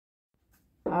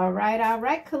All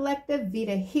right, Collective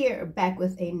Vita here, back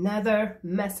with another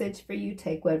message for you.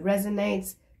 Take what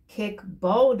resonates, kick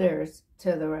boulders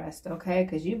to the rest, okay?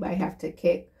 Because you might have to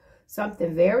kick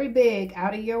something very big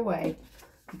out of your way.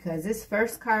 Because this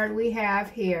first card we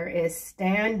have here is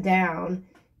Stand Down.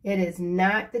 It is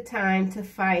not the time to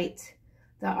fight.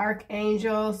 The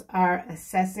Archangels are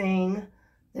assessing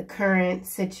the current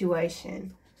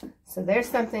situation. So there's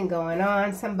something going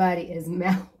on. Somebody is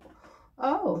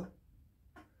Oh,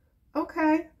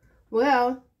 okay.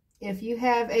 Well, if you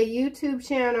have a YouTube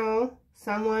channel,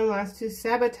 someone wants to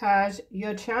sabotage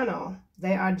your channel.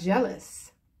 They are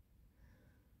jealous.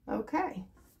 Okay.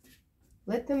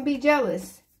 Let them be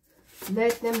jealous.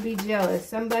 Let them be jealous.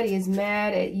 Somebody is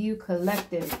mad at you,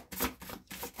 Collective.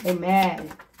 They're mad.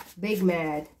 Big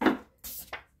mad.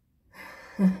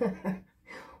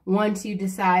 Once you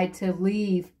decide to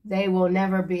leave, they will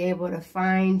never be able to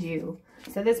find you.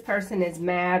 So this person is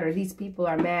mad, or these people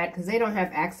are mad because they don't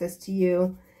have access to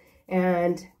you.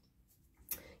 And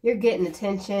you're getting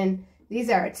attention. These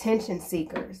are attention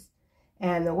seekers.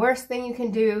 And the worst thing you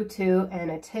can do to an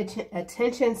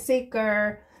attention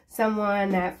seeker,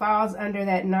 someone that falls under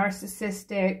that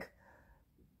narcissistic,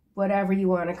 whatever you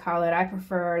want to call it. I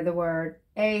prefer the word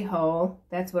a-hole.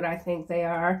 That's what I think they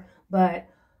are. But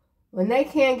when they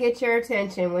can't get your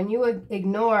attention, when you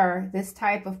ignore this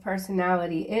type of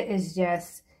personality,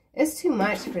 it's too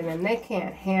much for them. They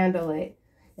can't handle it.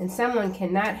 And someone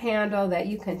cannot handle that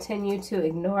you continue to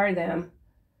ignore them.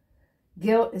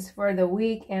 Guilt is for the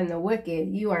weak and the wicked.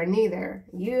 You are neither.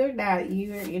 You're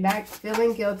not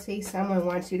feeling guilty. Someone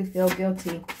wants you to feel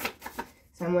guilty.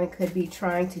 Someone could be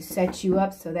trying to set you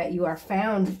up so that you are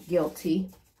found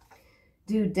guilty.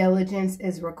 Due diligence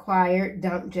is required.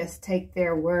 Don't just take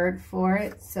their word for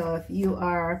it. So if you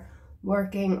are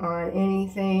working on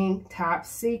anything, top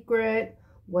secret,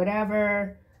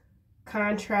 whatever,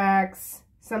 contracts,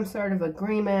 some sort of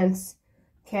agreements,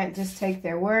 can't just take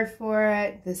their word for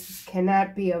it. This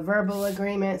cannot be a verbal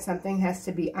agreement. Something has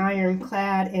to be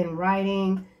ironclad in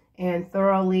writing and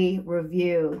thoroughly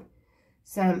reviewed.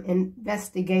 Some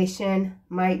investigation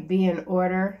might be in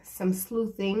order. Some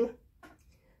sleuthing.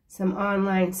 Some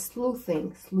online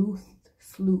sleuthing.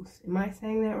 Sleuth. Am I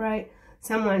saying that right?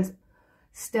 Someone's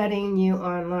studying you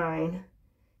online.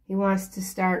 He wants to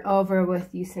start over with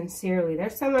you sincerely.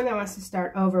 There's someone that wants to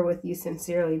start over with you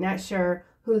sincerely. Not sure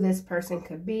who this person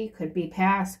could be. Could be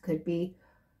past. Could be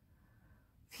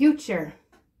future.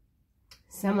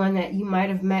 Someone that you might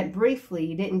have met briefly.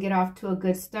 You didn't get off to a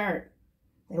good start.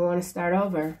 They want to start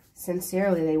over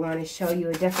sincerely. They want to show you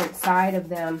a different side of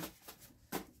them.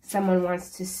 Someone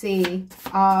wants to see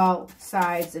all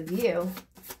sides of you.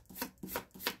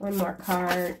 One more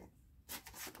card,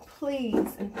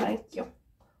 please, and thank you.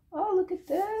 Oh, look at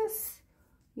this.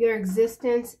 Your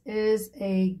existence is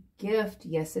a gift.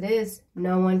 Yes, it is.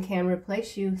 No one can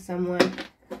replace you. Someone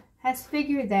has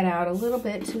figured that out a little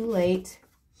bit too late.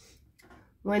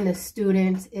 When the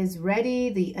student is ready,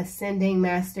 the ascending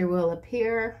master will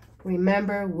appear.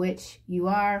 Remember which you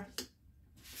are.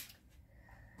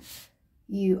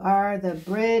 You are the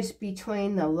bridge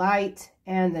between the light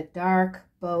and the dark,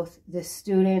 both the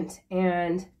student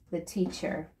and the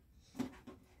teacher.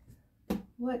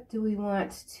 What do we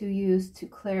want to use to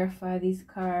clarify these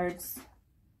cards?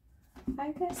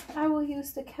 I guess I will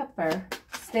use the Kepler.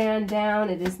 Stand down.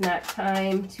 It is not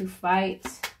time to fight.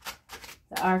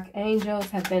 The Archangels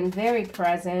have been very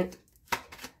present.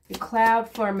 The cloud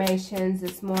formations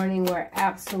this morning were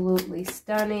absolutely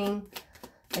stunning.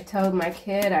 I told my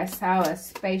kid I saw a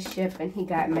spaceship and he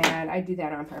got mad. I do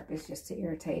that on purpose just to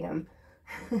irritate him.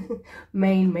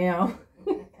 Main male.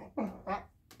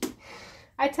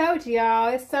 I told y'all,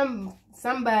 it's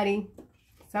somebody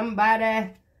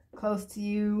close to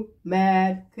you,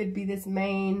 mad. Could be this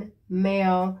main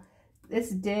male. This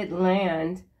did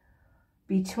land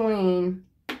between,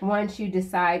 once you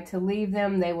decide to leave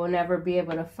them, they will never be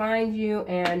able to find you,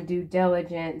 and due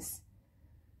diligence.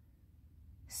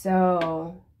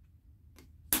 So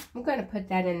I'm going to put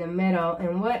that in the middle.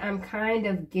 And what I'm kind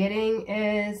of getting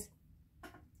is,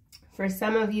 for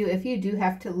some of you, if you do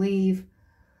have to leave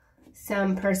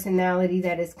some personality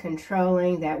that is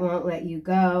controlling, that won't let you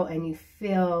go, and you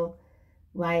feel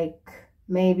like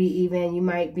maybe even you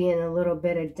might be in a little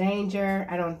bit of danger.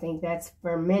 I don't think that's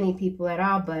for many people at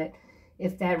all, but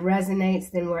if that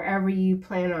resonates, then wherever you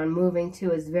plan on moving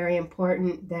to is very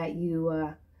important that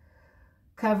you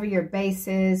cover your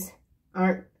bases,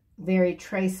 aren't very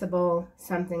traceable,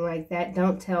 something like that.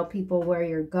 Don't tell people where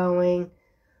you're going.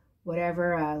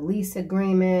 Whatever lease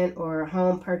agreement or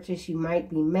home purchase you might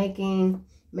be making,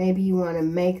 maybe you want to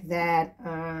make that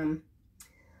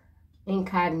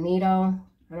incognito.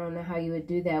 I don't know how you would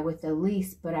do that with a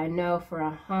lease, but I know for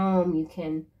a home you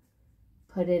can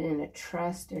put it in a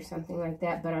trust or something like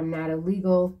that, but I'm not a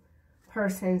legal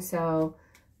person, so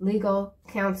legal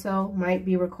counsel might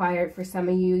be required for some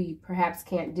of you. You perhaps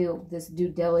can't do this due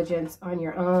diligence on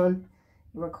your own.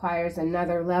 It requires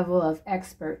another level of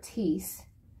expertise.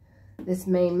 This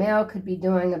main male could be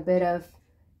doing a bit of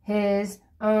his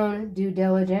own due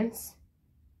diligence,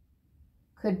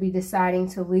 could be deciding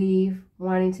to leave,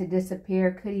 wanting to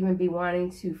disappear, could even be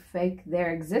wanting to fake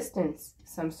their existence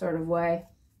some sort of way.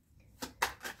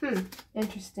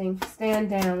 Interesting. Stand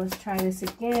down. Let's try this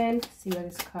again. See where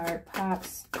this card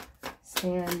pops.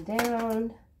 Stand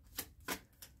down.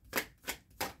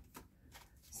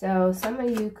 So some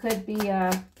of you could be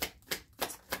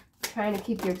trying to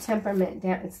keep your temperament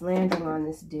down. It's landing on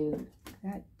this dude.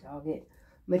 God dog it.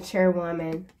 Mature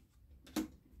woman.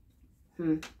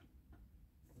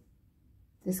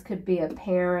 This could be a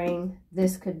pairing.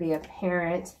 This could be a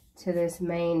parent to this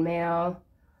main male.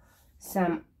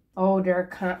 Some older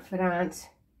confidant.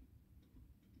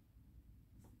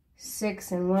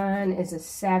 6 and 1 is a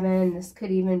 7. This could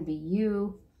even be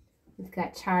you. We've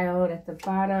got child at the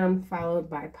bottom, followed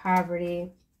by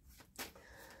poverty.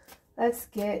 Let's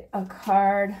get a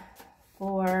card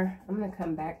for, I'm going to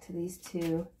come back to these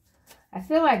two. I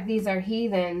feel like these are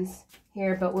heathens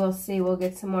here, but we'll see. We'll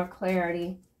get some more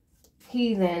clarity.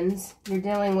 Heathens. You're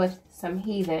dealing with some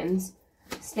heathens.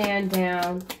 Stand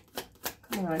down.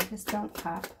 Come on, just don't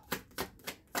pop.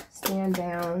 Stand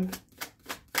down.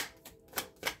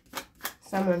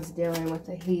 Someone's dealing with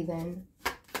a heathen.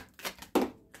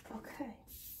 Okay.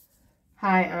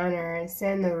 High honor. It's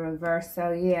in the reverse.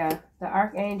 So yeah, the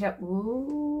archangel.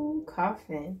 Ooh,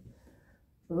 coffin.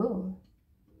 Ooh.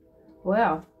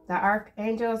 Well, the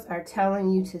archangels are telling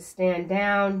you to stand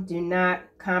down. Do not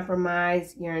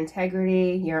compromise your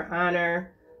integrity, your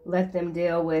honor. Let them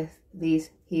deal with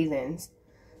these heathens.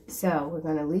 So we're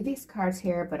going to leave these cards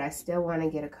here, but I still want to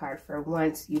get a card for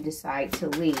once you decide to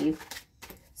leave.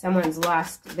 Someone's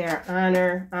lost their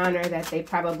honor that they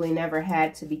probably never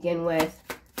had to begin with.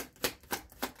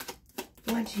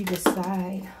 Once you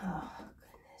decide, oh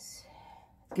goodness,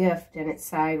 gift and it's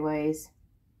sideways.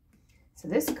 So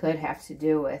this could have to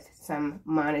do with some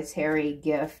monetary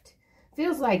gift.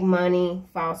 Feels like money,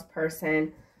 false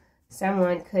person.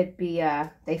 Someone could be,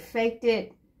 they faked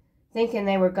it, thinking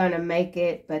they were going to make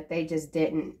it, but they just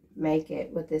didn't make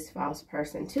it with this false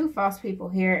person. 2 false people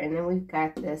here, and then we've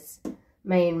got this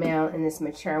main male and this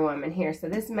mature woman here. So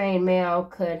this main male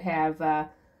could have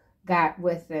got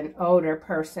with an older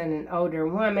person, an older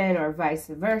woman, or vice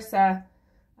versa,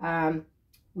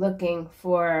 looking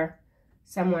for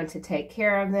someone to take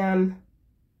care of them,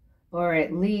 or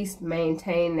at least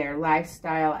maintain their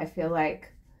lifestyle. I feel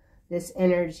like this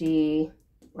energy,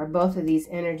 or both of these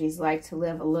energies, like to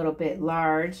live a little bit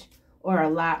large or a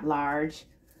lot large.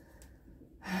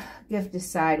 Gift is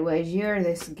sideways. You're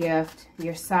this gift.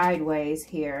 You're sideways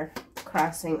here,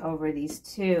 crossing over these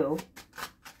 2.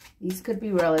 These could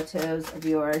be relatives of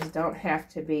yours. Don't have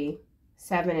to be.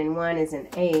 7 and 1 is an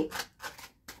 8.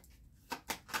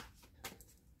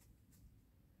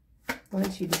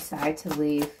 Once you decide to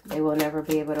leave, they will never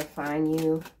be able to find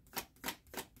you.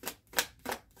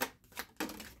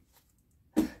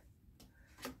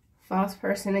 False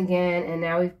person again, and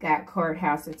now we've got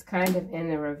courthouse. It's kind of in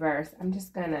the reverse. I'm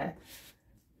just going to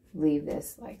leave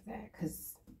this like that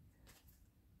because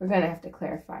we're going to have to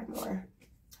clarify more.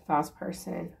 False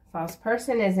person. False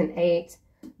person is an 8.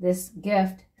 This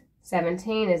gift,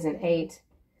 17, is an 8.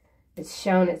 It's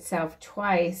shown itself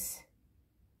twice.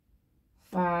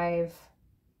 5,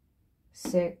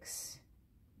 6,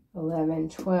 11,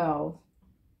 12.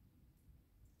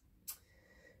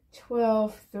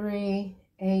 12, 3,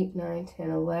 8, 9, 10,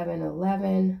 11,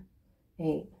 11,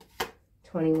 8,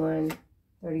 21,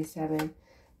 37.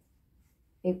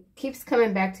 It keeps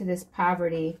coming back to this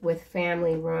poverty with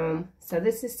family room. So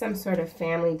this is some sort of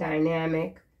family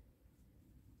dynamic.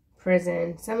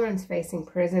 Prison. Someone's facing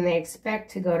prison. They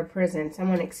expect to go to prison.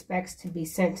 Someone expects to be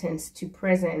sentenced to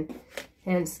prison.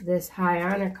 Hence this high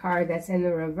honor card that's in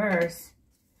the reverse.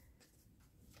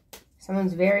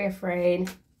 Someone's very afraid.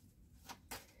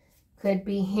 Could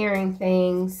be hearing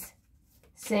things,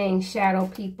 seeing shadow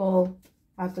people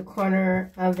out the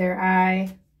corner of their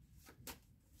eye.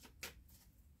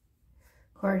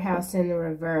 Courthouse in the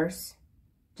reverse.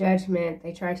 Judgment.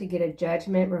 They tried to get a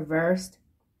judgment reversed.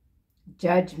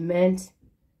 Judgment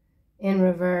in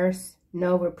reverse.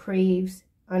 No reprieves.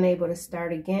 Unable to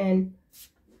start again.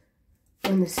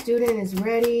 When the student is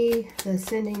ready, the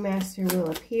ascending master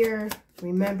will appear.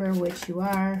 Remember which you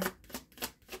are.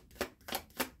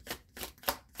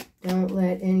 Don't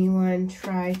let anyone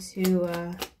try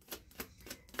to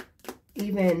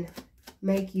even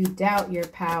make you doubt your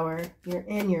power. You're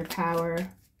in your power.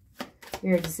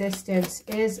 Your existence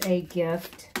is a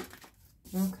gift.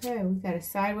 Okay, we've got a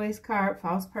sideways card,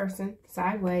 false person,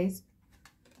 sideways.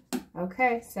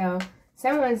 Okay, so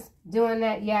someone's doing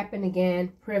that yapping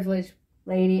again. Privileged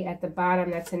lady at the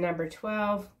bottom, that's a number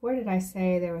 12. Where did I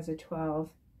say there was a 12?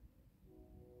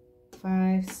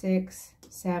 5, 6,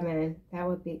 7. That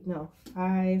would be, no,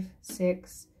 5,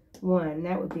 6, 1.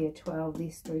 That would be a 12.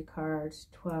 These three cards.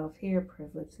 12 here,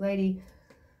 privileged lady.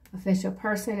 Official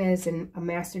person is a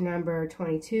master number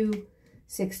 22.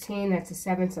 16, that's a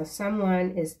 7. So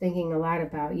someone is thinking a lot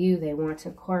about you. They want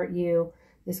to court you.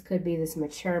 This could be this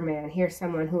mature man. Here's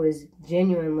someone who is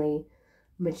genuinely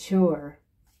mature,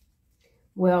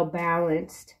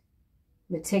 well-balanced,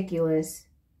 meticulous.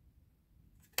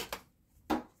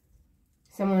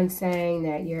 Someone's saying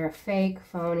that you're a fake,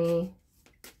 phony.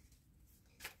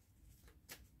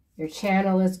 Your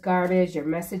channel is garbage. Your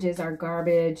messages are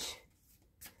garbage.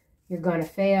 You're going to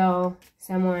fail.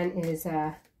 Someone is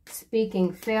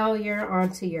speaking failure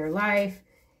onto your life.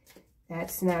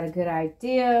 That's not a good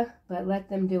idea, but let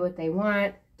them do what they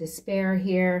want. Despair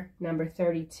here, number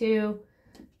 32.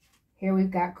 Here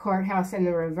we've got courthouse in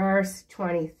the reverse,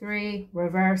 23.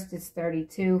 Reversed is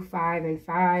 32, 5 and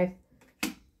 5.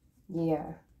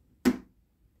 Yeah.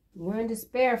 You're in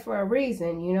despair for a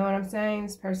reason. You know what I'm saying?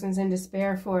 This person's in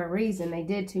despair for a reason. They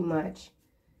did too much.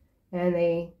 And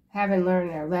they haven't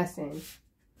learned their lesson.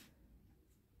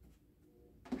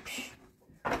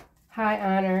 High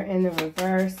honor in the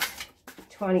reverse.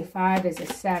 25 is a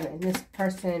 7. This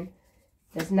person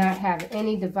does not have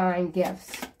any divine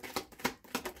gifts.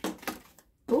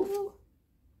 Ooh.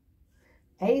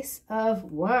 Ace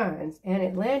of Wands. And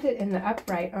it landed in the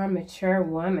upright on mature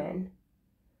woman.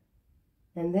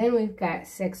 And then we've got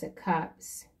 6 of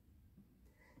Cups.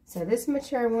 So this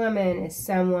mature woman is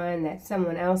someone that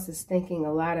someone else is thinking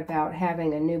a lot about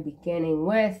having a new beginning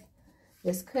with.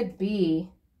 This could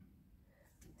be,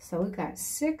 so we've got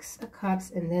 6 of Cups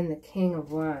and then the King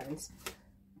of Wands.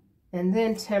 And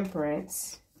then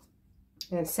Temperance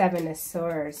and 7 of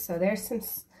Swords. So there's some,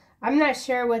 I'm not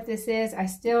sure what this is. I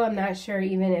still am not sure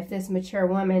even if this mature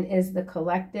woman is the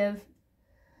collective.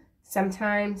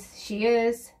 Sometimes she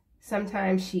is,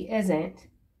 sometimes she isn't.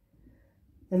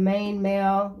 The main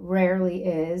male rarely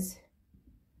is.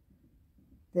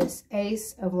 This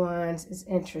Ace of Wands is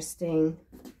interesting.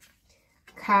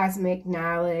 Cosmic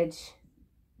knowledge.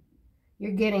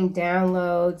 You're getting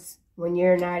downloads when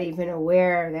you're not even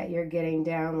aware that you're getting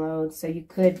downloads. So you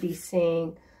could be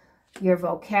seeing your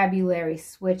vocabulary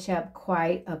switch up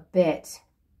quite a bit.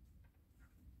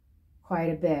 Quite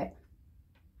a bit.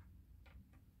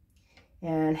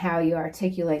 And how you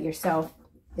articulate yourself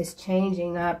is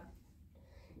changing up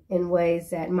in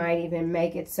ways that might even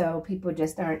make it so people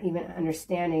just aren't even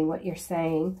understanding what you're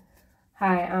saying.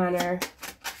 High honor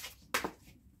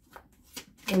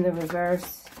in the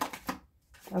reverse.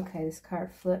 Okay, this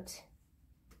card flipped.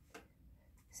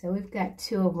 So we've got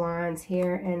 2 of Wands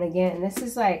here. And again, this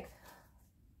is like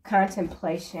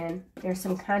contemplation. There's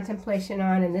some contemplation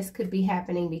on, and this could be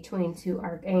happening between 2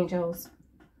 archangels.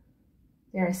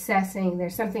 They're assessing.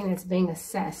 There's something that's being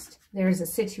assessed. There's a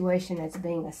situation that's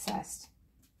being assessed.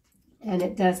 And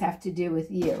it does have to do with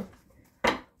you.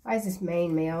 Why is this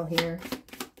main male here?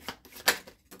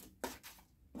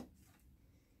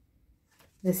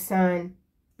 The Sun,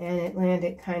 and it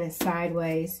landed kind of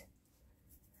sideways.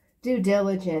 Due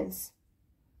diligence.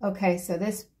 Okay, so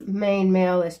this main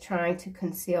male is trying to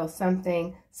conceal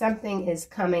something. Something is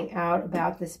coming out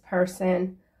about this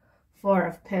person. 4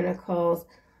 of Pentacles.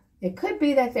 It could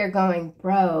be that they're going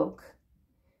broke.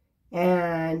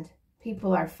 And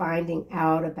people are finding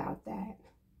out about that.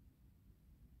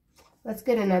 Let's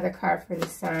get another card for the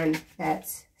Sun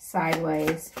that's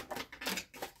sideways.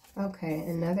 Okay,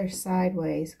 another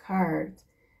sideways card.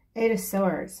 8 of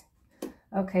Swords.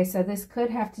 Okay, so this could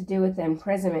have to do with the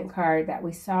imprisonment card that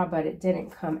we saw, but it didn't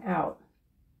come out.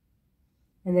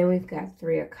 And then we've got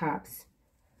 3 of Cups.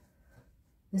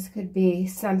 This could be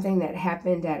something that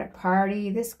happened at a party.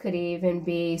 This could even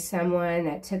be someone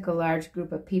that took a large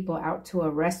group of people out to a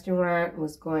restaurant,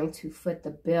 was going to foot the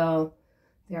bill.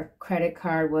 Their credit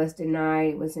card was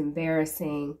denied. It was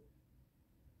embarrassing.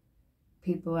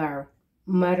 People are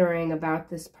muttering about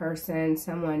this person.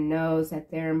 Someone knows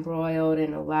that they're embroiled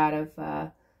in a lot of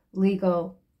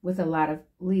legal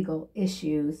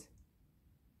issues.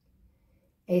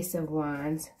 Ace of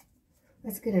Wands.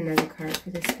 Let's get another card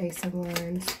for this Ace of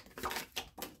Wands.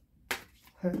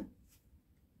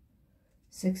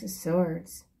 6 of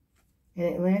Swords. And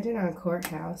it landed on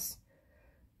courthouse.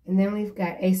 And then we've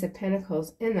got Ace of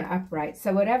Pentacles in the upright.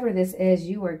 So whatever this is,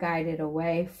 you were guided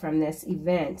away from this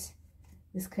event.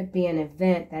 This could be an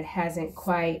event that hasn't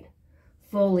quite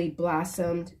fully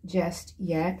blossomed just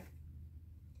yet.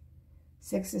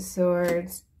 Six of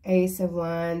Swords, Ace of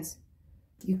Wands.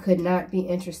 You could not be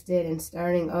interested in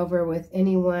starting over with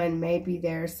anyone. Maybe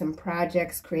there's some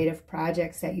projects, creative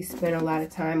projects that you spent a lot of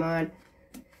time on,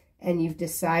 and you've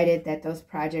decided that those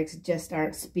projects just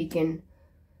aren't speaking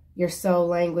your soul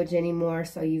language anymore,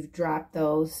 so you've dropped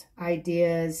those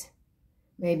ideas.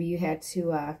 Maybe you had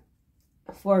to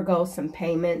forego some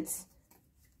payments.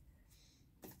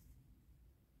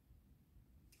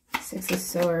 Six of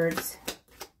Swords.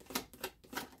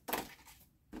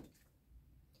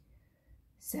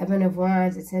 Seven of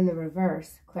Wands, it's in the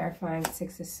reverse, clarifying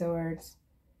Six of Swords.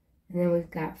 And then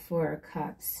we've got Four of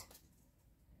Cups.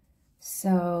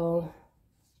 So,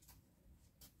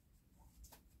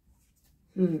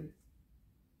 I'm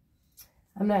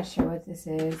not sure what this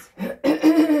is.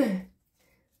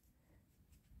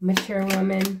 Mature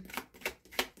woman.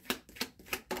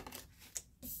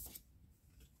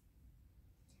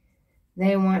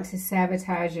 They want to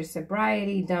sabotage your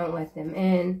sobriety. Don't let them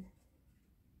in.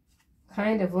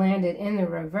 Kind of landed in the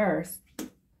reverse.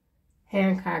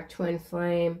 Hancock Twin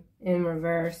Flame in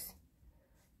reverse.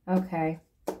 Okay.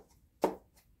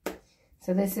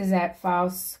 So this is that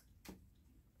false.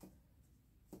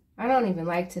 I don't even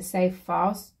like to say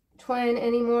false twin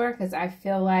anymore, because I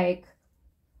feel like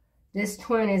this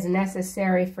twin is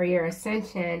necessary for your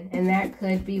ascension, and that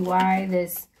could be why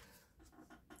this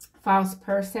false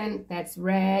person that's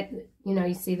red, you know,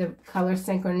 you see the color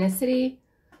synchronicity,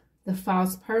 the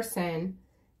false person,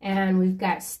 and we've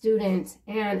got student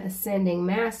and ascending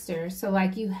master. So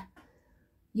like you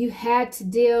have to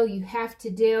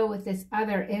deal with this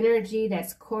other energy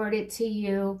that's corded to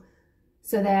you,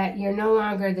 so that you're no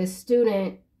longer the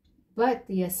student, but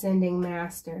the ascending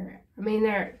master. I mean,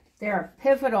 they're a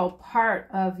pivotal part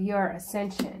of your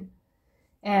ascension,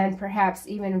 and perhaps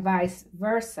even vice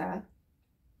versa.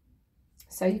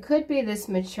 So you could be this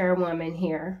mature woman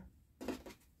here.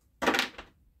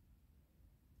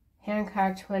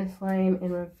 Hancock Twin Flame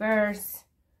in reverse.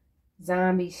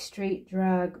 Zombie, street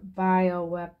drug,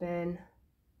 bioweapon.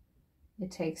 It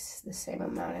takes the same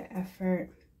amount of effort.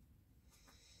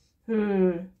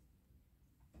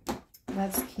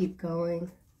 Let's keep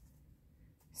going.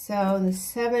 So the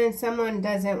 7, someone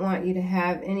doesn't want you to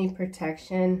have any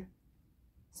protection.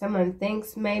 Someone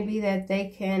thinks maybe that they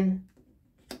can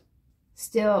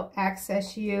still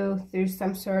access you through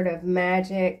some sort of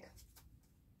magic.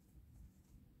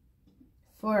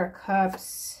 4 of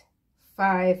Cups,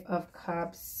 5 of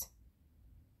Cups.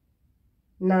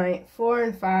 9, 4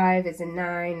 and 5 is a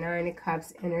 9. 9 of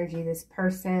Cups energy. This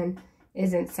person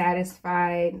isn't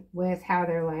satisfied with how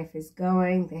their life is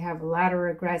going. They have a lot of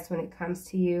regrets when it comes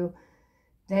to you.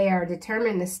 They are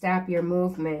determined to stop your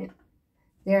movement.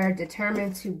 They're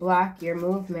determined to block your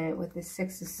movement with the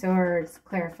 6 of Swords,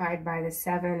 clarified by the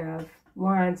 7 of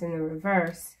Wands in the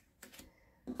reverse.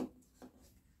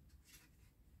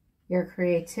 Your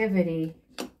creativity.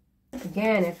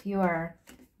 Again, if you are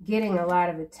getting a lot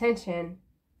of attention,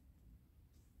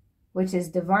 which is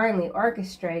divinely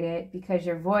orchestrated because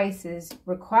your voice is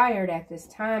required at this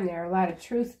time, there are a lot of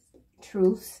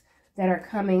truths that are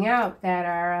coming out that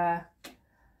are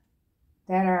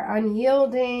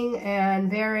unyielding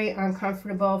and very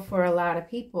uncomfortable for a lot of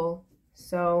people.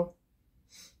 So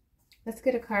let's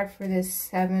get a card for this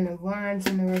 7 of Wands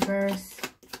in the reverse.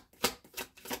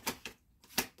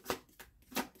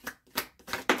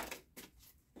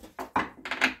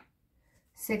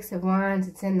 Six of Wands,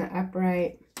 it's in the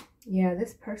upright. Yeah,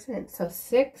 this person, so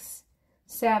 6,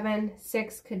 7,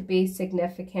 6 could be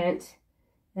significant.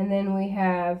 And then we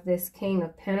have this King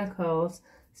of Pentacles.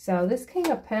 So this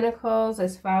King of Pentacles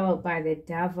is followed by the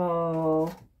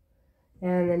Devil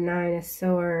and the 9 of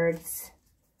Swords.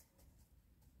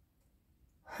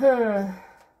 I'm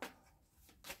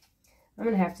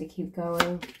going to have to keep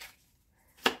going.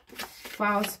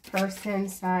 False person,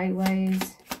 sideways.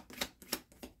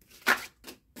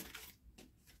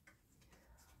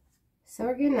 So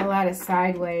we're getting a lot of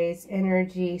sideways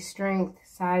energy, strength,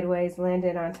 sideways,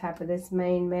 landed on top of this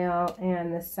main male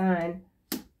and the Sun.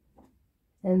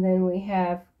 And then we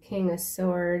have King of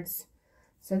Swords.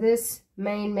 So this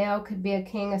main male could be a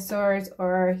King of Swords,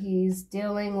 or he's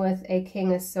dealing with a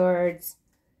King of Swords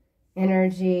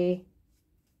energy.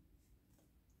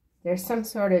 There's some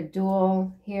sort of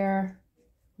duel here.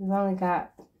 We've only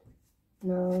got,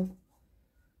 no,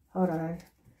 hold on.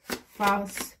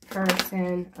 False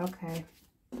person, okay.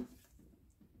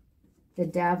 The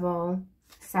Devil,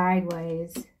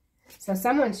 sideways. So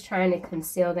someone's trying to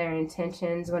conceal their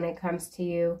intentions when it comes to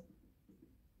you.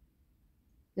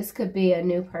 This could be a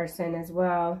new person as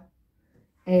well.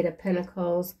 8 of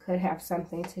Pentacles could have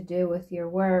something to do with your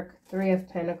work. 3 of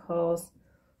Pentacles,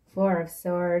 4 of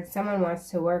Swords. Someone wants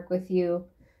to work with you.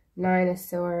 9 of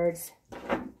Swords.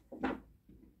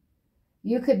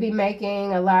 You could be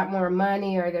making a lot more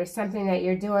money, or there's something that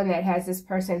you're doing that has this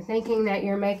person thinking that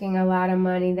you're making a lot of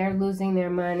money. They're losing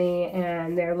their money,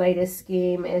 and their latest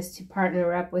scheme is to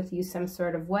partner up with you some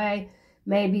sort of way.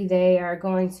 Maybe they are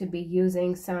going to be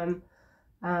using some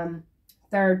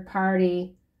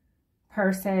third-party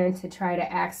person to try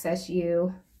to access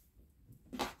you.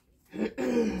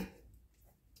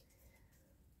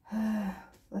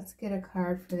 Let's get a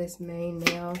card for this main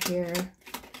male here.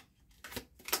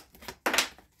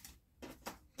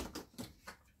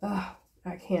 Oh,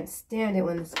 I can't stand it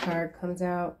when this card comes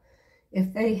out.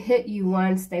 If they hit you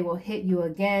once, they will hit you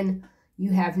again.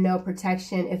 You have no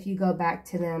protection if you go back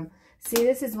to them. See,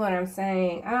 this is what I'm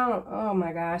saying. Oh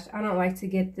my gosh, I don't like to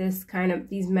get this kind of,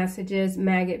 these messages,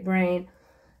 maggot brain.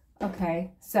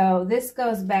 Okay, so this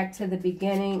goes back to the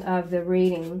beginning of the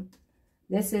reading.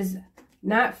 This is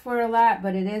not for a lot,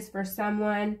 but it is for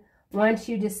someone. Once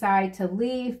you decide to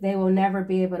leave, they will never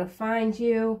be able to find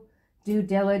you. Due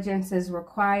diligence is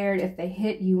required. If they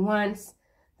hit you once,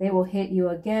 they will hit you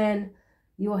again.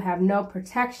 You will have no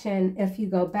protection if you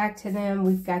go back to them.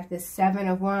 We've got this 7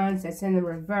 of Wands that's in the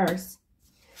reverse.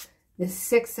 The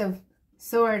 6 of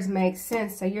Swords makes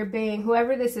sense. So you're being,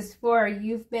 whoever this is for,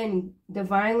 you've been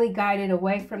divinely guided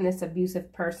away from this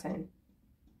abusive person.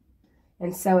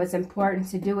 And so it's important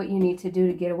to do what you need to do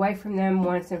to get away from them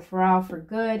once and for all for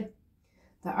good.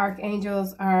 The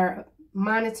Archangels are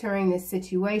monitoring this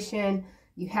situation.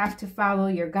 You have to follow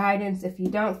your guidance. If you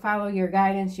don't follow your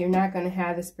guidance, you're not going to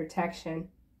have this protection.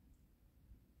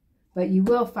 But you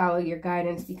will follow your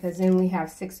guidance, because then we have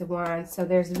 6 of Wands. So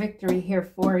there's victory here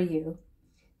for you.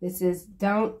 This is,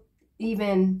 don't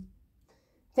even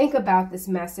think about this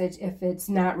message if it's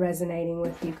not resonating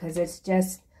with you, because it's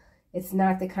just, it's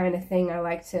not the kind of thing I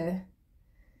like to,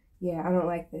 yeah, I don't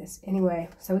like this. Anyway,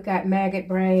 so we got maggot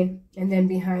brain, and then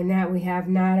behind that we have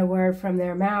not a word from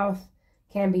their mouth,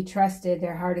 can be trusted.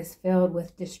 Their heart is filled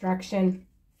with destruction.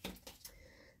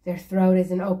 Their throat is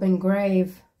an open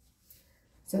grave.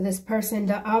 So this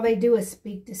person, all they do is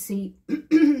speak deceit.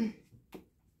 And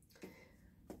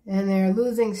they're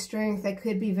losing strength. They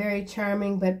could be very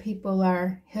charming, but people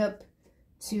are hip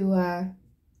to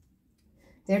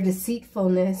their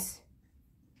deceitfulness.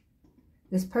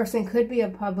 This person could be a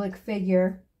public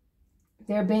figure.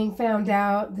 They're being found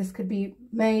out. This could be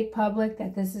made public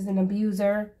that this is an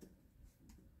abuser.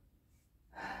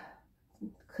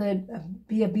 Could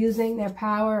be abusing their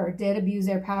power, or did abuse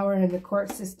their power in the court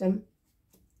system.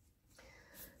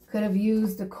 Could have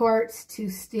used the courts to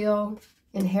steal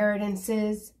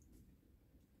inheritances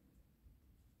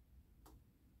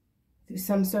through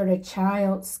some sort of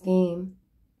child scheme.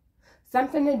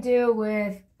 Something to do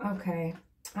with, okay,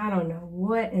 I don't know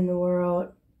what in the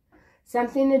world.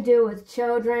 Something to do with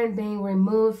children being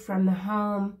removed from the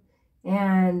home,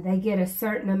 and they get a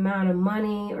certain amount of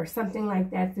money or something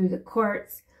like that through the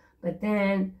courts. But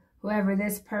then whoever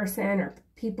this person or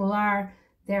people are,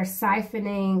 they're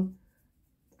siphoning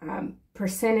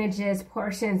percentages,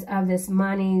 portions of this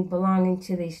money belonging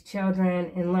to these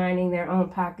children and lining their own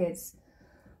pockets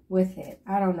with it.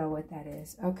 I don't know what that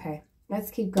is. Okay,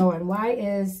 let's keep going. Why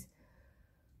is...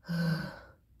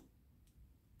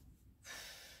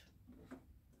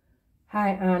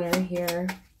 high honor here.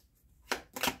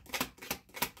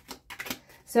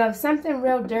 So if something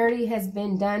real dirty has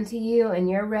been done to you and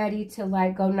you're ready to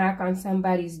like go knock on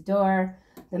somebody's door,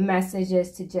 the message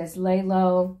is to just lay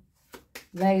low,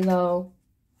 you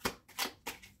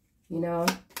know,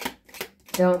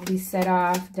 don't be set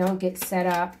off, don't get set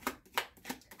up.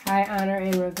 High honor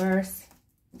in reverse.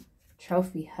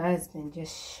 Trophy husband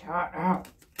just shot out.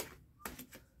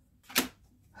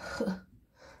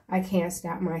 I can't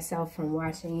stop myself from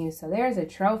watching you. So there's a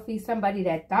trophy. Somebody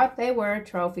that thought they were a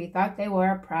trophy, thought they were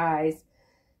a prize.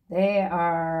 They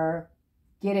are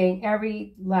getting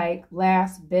every, like,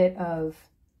 last bit of,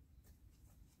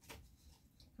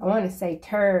 I want to say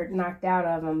turd knocked out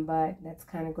of them, but that's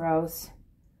kind of gross.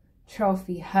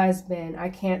 Trophy husband. I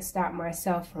can't stop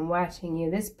myself from watching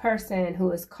you. This person who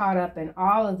is caught up in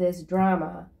all of this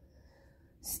drama,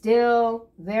 still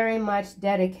very much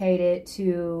dedicated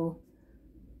to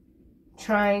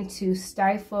trying to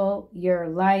stifle your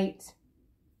light,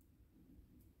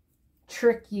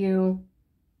 trick you,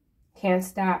 can't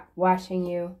stop watching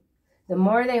you. The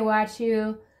more they watch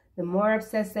you, the more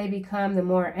obsessed they become, the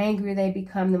more angry they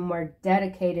become, the more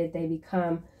dedicated they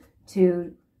become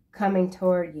to coming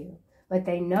toward you. But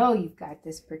they know you've got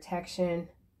this protection.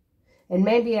 And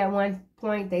maybe at one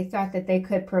point they thought that they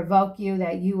could provoke you,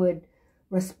 that you would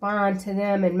respond to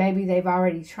them. And maybe they've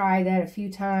already tried that a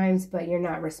few times, but you're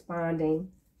not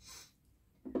responding.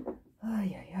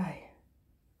 Ay, ay, ay.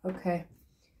 Okay.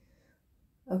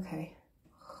 Okay.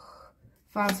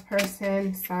 False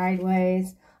person,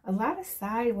 sideways. A lot of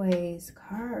sideways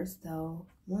cards, though.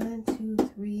 1, 2,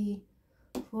 3,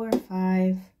 4,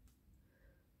 5.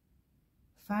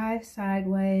 5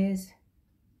 sideways.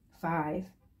 5.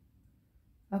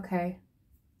 Okay.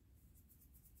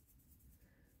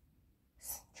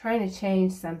 Trying to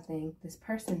change something. This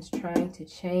person's trying to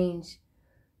change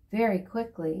very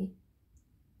quickly.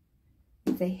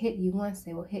 If they hit you once,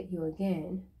 they will hit you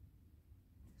again.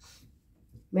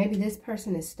 Maybe this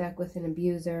person is stuck with an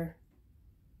abuser.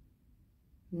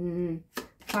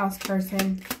 False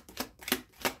person.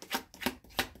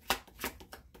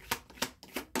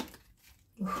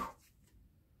 Ooh.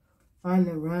 On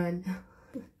the run.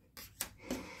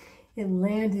 It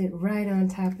landed right on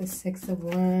top of 6 of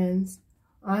Wands.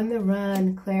 On the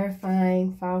run,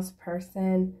 clarifying, false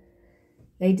person.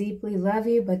 They deeply love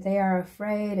you, but they are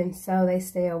afraid, and so they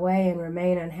stay away and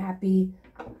remain unhappy.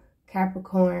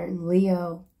 Capricorn,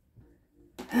 Leo.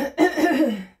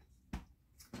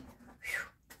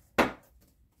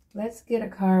 Let's get a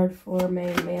card for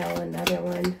main male, another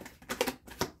one.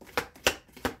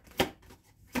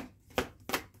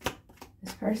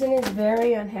 This person is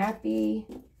very unhappy.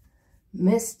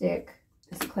 Mystic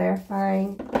is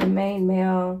clarifying the main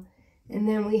male. And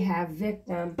then we have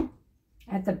victim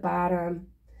at the bottom.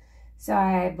 So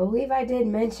I believe I did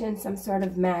mention some sort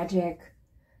of magic.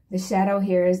 The shadow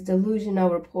here is delusional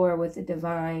rapport with the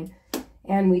divine.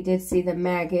 And we did see the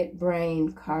maggot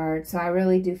brain card. So I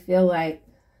really do feel like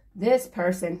this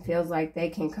person feels like they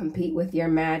can compete with your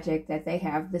magic, that they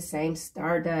have the same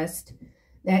stardust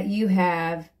that you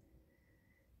have,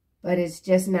 but it's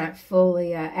just not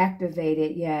fully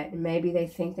activated yet. And maybe they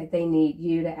think that they need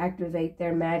you to activate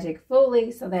their magic fully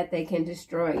so that they can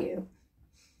destroy you.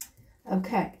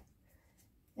 Okay.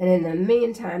 And in the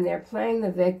meantime, they're playing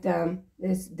the victim,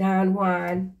 this Don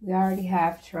Juan. We already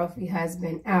have trophy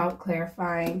husband out,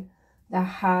 clarifying the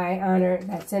high honor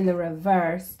that's in the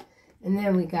reverse. And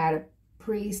then we got a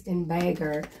priest and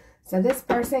beggar. So this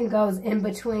person goes in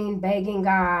between begging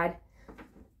God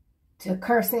to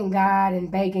cursing God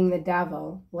and begging the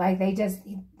devil. Like they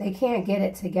can't get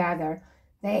it together.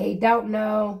 They don't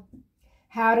know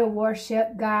how to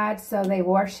worship God, so they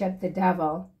worship the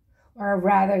devil. Or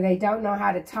rather, they don't know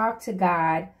how to talk to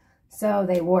God, so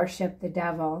they worship the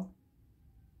devil.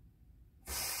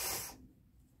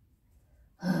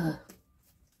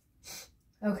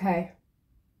 Okay.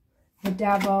 The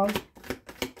devil.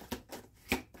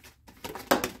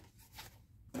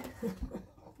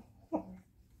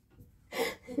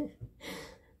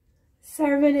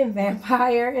 Servant and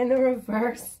vampire in the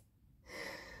reverse.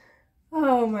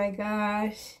 Oh my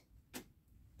gosh.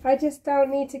 I just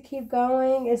don't need to keep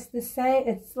going. It's the same.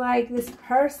 It's like this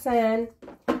person,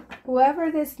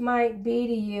 whoever this might be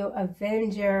to you,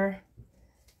 avenger,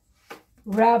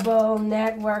 rebel,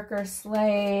 networker,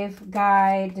 slave,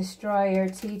 guide, destroyer,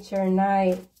 teacher,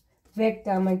 knight,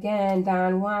 victim, again,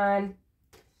 Don Juan.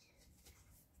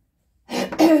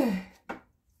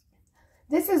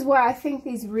 This is why I think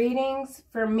these readings,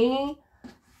 for me,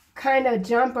 kind of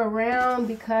jump around,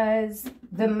 because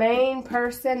the main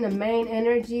person, the main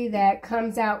energy that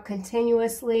comes out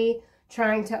continuously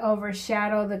trying to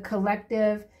overshadow the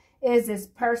collective is this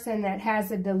person that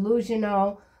has a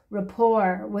delusional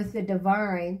rapport with the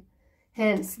divine.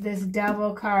 Hence this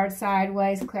devil card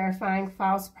sideways, clarifying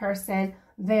false person,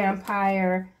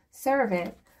 vampire,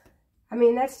 servant. I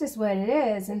mean, that's just what it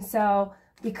is. And so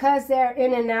because they're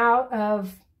in and out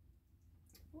of,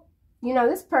 you know,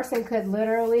 this person could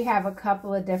literally have a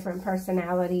couple of different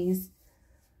personalities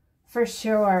for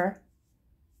sure.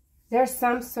 There's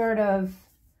some sort of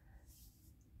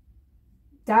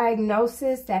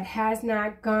diagnosis that has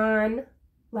not gone,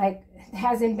 like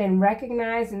hasn't been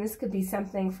recognized, and this could be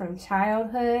something from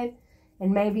childhood,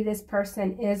 and maybe this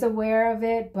person is aware of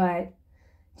it, but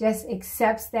just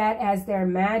accepts that as their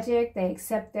magic. They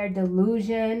accept their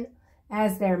delusion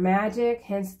as their magic,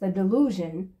 hence the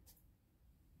delusion.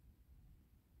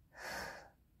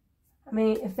 I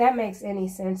mean, if that makes any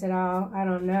sense at all, I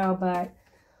don't know. But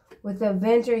with the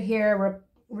avenger here,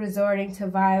 resorting to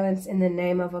violence in the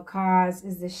name of a cause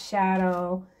is the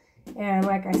shadow. And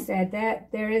like I said,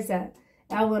 that there is a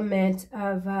element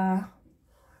of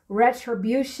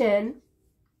retribution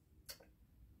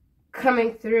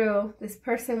coming through. This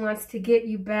person wants to get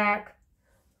you back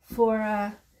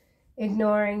for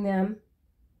ignoring them.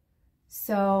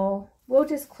 So we'll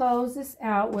just close this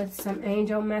out with some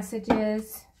angel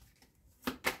messages.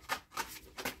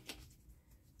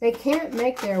 They can't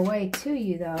make their way to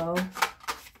you, though.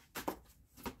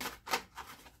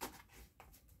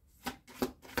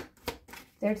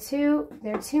 They're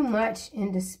too much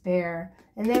in despair.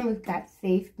 And then we've got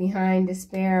thief behind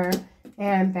despair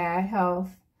and bad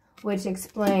health, which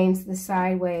explains the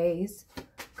sideways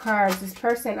cards. This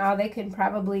person, all they can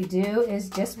probably do is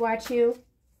just watch you.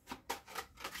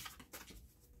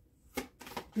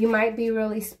 You might be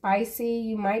really spicy.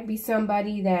 You might be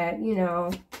somebody that, you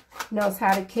know, knows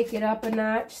how to kick it up a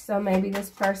notch. So maybe this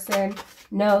person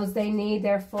knows they need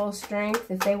their full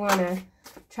strength if they want to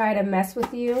try to mess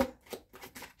with you.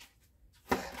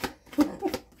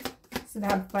 It's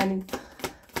not funny.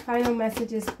 Final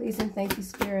messages, please and thank you,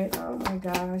 Spirit. Oh my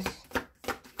gosh.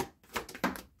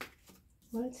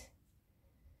 What?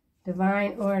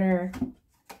 Divine order.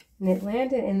 And it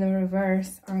landed in the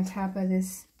reverse on top of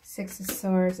this Six of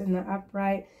Swords in the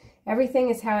upright. Everything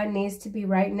is how it needs to be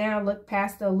right now. Look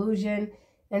past the illusion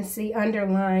and see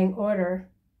underlying order.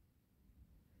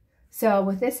 So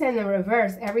with this in the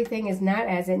reverse, everything is not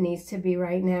as it needs to be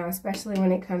right now, especially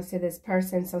when it comes to this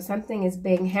person. So something is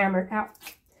being hammered out.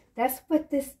 That's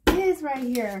what this is right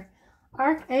here.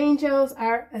 Archangels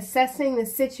are assessing the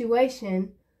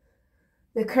situation.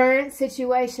 The current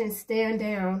situation. Stand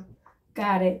down.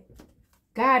 Got it.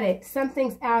 Got it.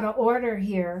 Something's out of order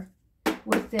here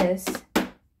with this.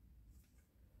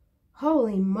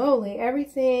 Holy moly.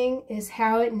 Everything is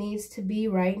how it needs to be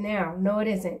right now. No, it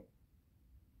isn't.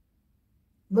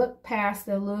 Look past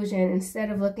the illusion. Instead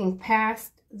of looking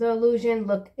past the illusion,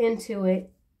 look into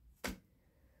it.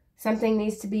 Something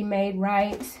needs to be made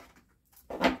right.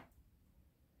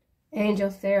 Angel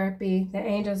therapy. The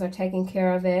angels are taking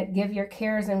care of it. Give your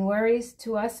cares and worries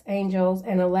to us, angels,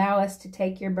 and allow us to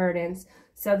take your burdens.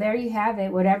 So there you have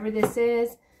it. Whatever this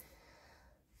is,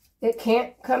 it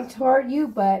can't come toward you,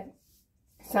 but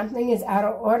something is out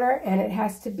of order and it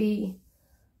has to be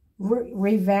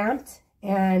revamped.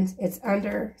 And it's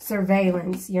under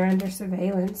surveillance. You're under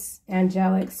surveillance.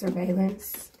 Angelic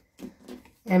surveillance.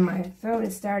 And my throat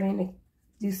is starting to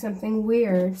do something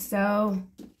weird. So,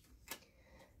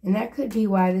 and that could be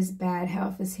why this bad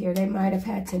health is here. They might have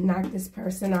had to knock this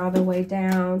person all the way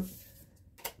down.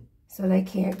 So they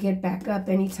can't get back up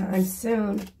anytime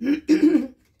soon.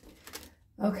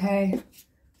 Okay.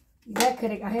 That could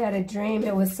have, I had a dream.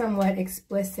 It was somewhat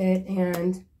explicit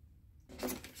and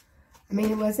I mean,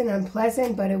 it wasn't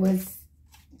unpleasant, but it was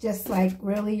just like,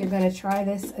 really, you're going to try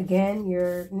this again?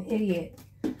 You're an idiot.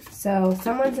 So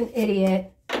someone's an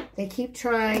idiot. They keep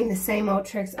trying the same old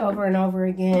tricks over and over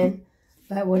again.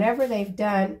 But whatever they've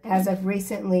done as of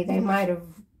recently, they might have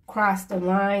crossed a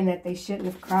line that they shouldn't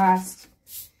have crossed.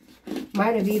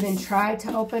 Might have even tried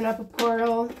to open up a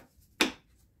portal.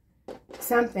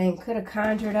 Something. Could have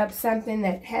conjured up something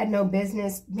that had no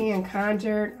business being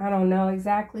conjured. I don't know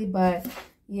exactly, but...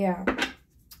 yeah.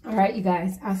 All right, you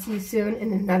guys. I'll see you soon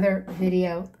in another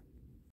video.